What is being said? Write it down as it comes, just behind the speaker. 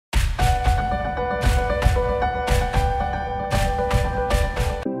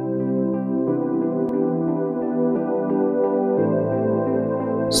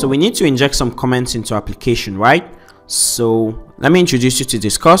So we need to inject some comments into application, right? So let me introduce you to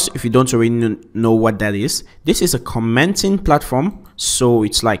Disqus if you don't already know what that is. This is a commenting platform. So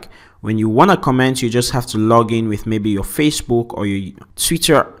it's like when you want to comment, you just have to log in with maybe your Facebook or your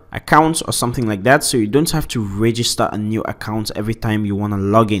Twitter account or something like that. So you don't have to register a new account every time you want to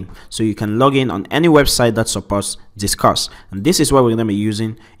log in. So you can log in on any website that supports Disqus. And this is what we're going to be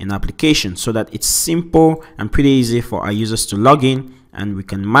using in application so that it's simple and pretty easy for our users to log in, and we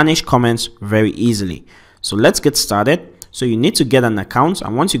can manage comments very easily. So let's get started. So you need to get an account,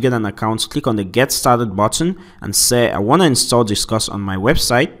 and once you get an account, click on the get started button and say I want to install Disqus on my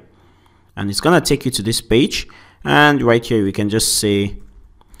website, and it's going to take you to this page. And right here we can just say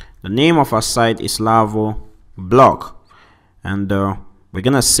the name of our site is Laravel blog, and we're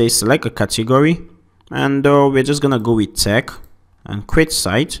going to say select a category, and we're just going to go with tech and create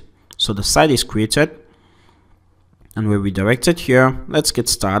site. So the site is created and we're redirected here. Let's get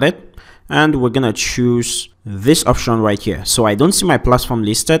started, and we're gonna choose this option right here. So I don't see my platform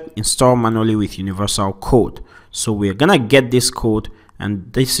listed. Install manually with universal code. So we're gonna get this code,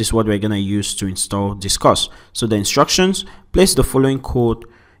 and this is what we're gonna use to install Disqus. So the instructions: place the following code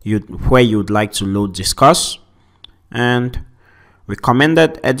where you'd like to load Disqus, and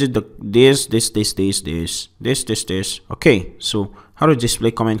recommended edit this. Okay, so how to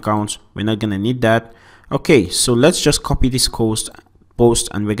display comment counts, we're not gonna need that. Okay, so let's just copy this post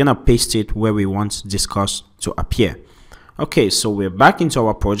and we're gonna paste it where we want Disqus to appear. Okay, so we're back into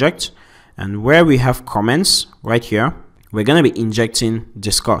our project, and where we have comments right here, we're gonna be injecting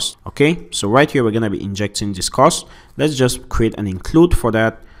Disqus. Okay, so right here we're gonna be injecting Disqus. Let's just create an include for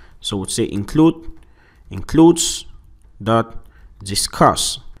that. So we'll say includes dot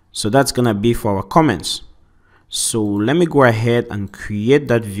Disqus. So that's gonna be for our comments. So let me go ahead and create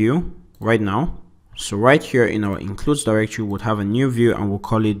that view right now. So right here in our includes directory, we'll have a new view and we'll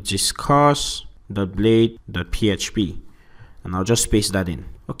call it disqus.blade.php, and I'll just paste that in.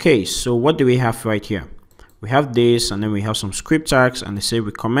 Okay, so what do we have right here? We have this, and then we have some script tags, and they say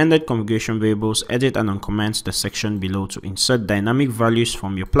recommended configuration variables, edit and uncomment the section below to insert dynamic values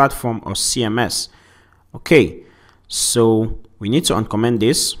from your platform or CMS. Okay, so we need to uncomment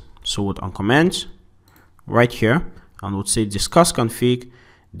this. So we'll uncomment right here, and we'll say Disqus config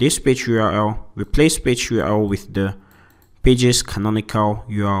this page URL, replace page URL with the page's canonical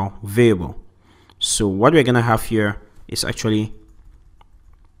URL variable. So what we're gonna have here is actually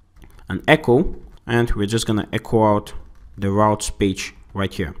an echo, and we're just gonna echo out the routes page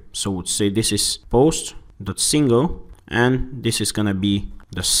right here. So we'll say this is post.single, and this is gonna be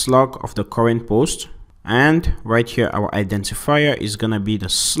the slug of the current post, and right here our identifier is gonna be the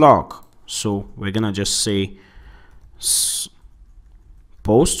slug. So we're gonna just say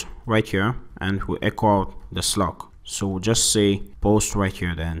post right here, and we'll echo out the slug. So we'll just say post right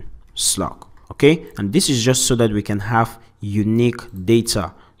here, then slug. Okay, and this is just so that we can have unique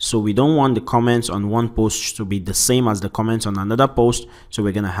data. So we don't want the comments on one post to be the same as the comments on another post, so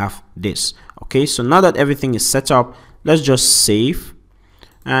we're gonna have this. Okay, so now that everything is set up, let's just save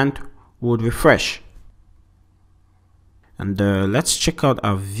and we'll refresh, and let's check out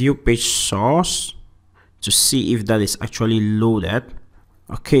our view page source to see if that is actually loaded.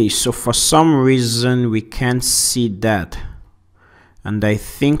 Okay, so for some reason we can't see that, and I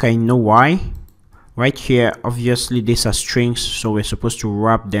think I know why. Right here, obviously these are strings, so we're supposed to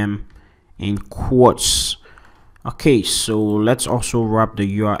wrap them in quotes. Okay, so let's also wrap the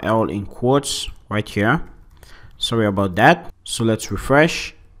URL in quotes right here. Sorry about that. So let's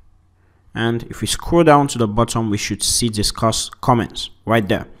refresh, and if we scroll down to the bottom, we should see Disqus comments right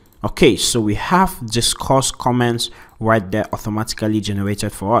there. Okay, so we have Disqus comments right there automatically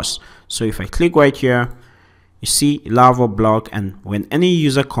generated for us. So if I click right here, you see Laravel blog, and when any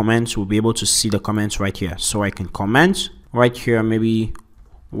user comments, we'll be able to see the comments right here. So I can comment right here, maybe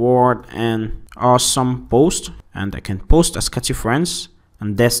word and awesome post, and I can post as Catty Friends,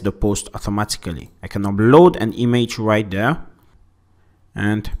 and that's the post automatically. I can upload an image right there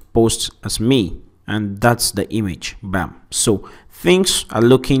and post as me, and that's the image. Bam. So things are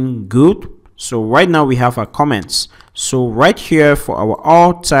looking good. So right now we have our comments. So right here for our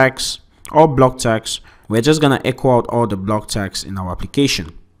all tags, all block tags, we're just gonna echo out all the block tags in our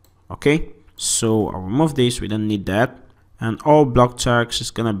application. Okay, so I'll remove this, we don't need that, and all block tags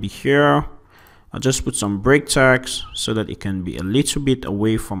is gonna be here. I'll just put some break tags so that it can be a little bit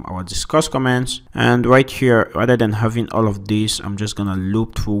away from our Disqus comments. And right here, rather than having all of these, I'm just gonna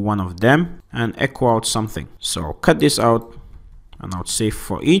loop through one of them and echo out something. So I'll cut this out, and I'll say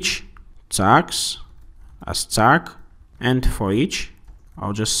for each tags as tag, and for each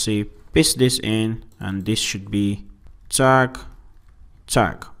I'll just say paste this in, and this should be tag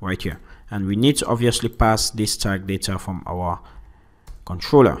tag right here, and we need to obviously pass this tag data from our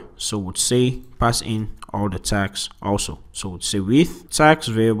controller. So we'd say pass in all the tags also. So we'd say with tags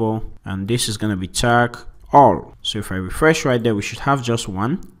variable, and this is going to be tag all. So if I refresh right there, we should have just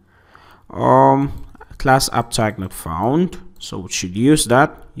one. Class app tag not found, so we should use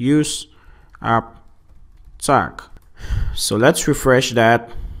that, use app tag. So let's refresh that,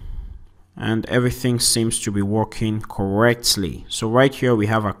 and everything seems to be working correctly. So right here we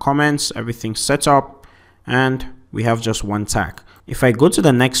have our comments, everything set up, and we have just one tag. If I go to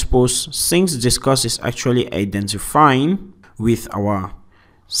the next post, since Disqus is actually identifying with our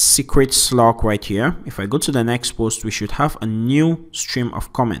secret slug right here, if I go to the next post, we should have a new stream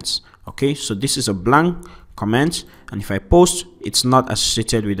of comments. Okay, so this is a blank comment, and if I post, it's not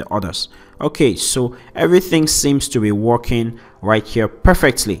associated with the others. Okay, so everything seems to be working right here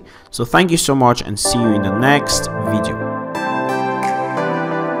perfectly. So thank you so much, and see you in the next video.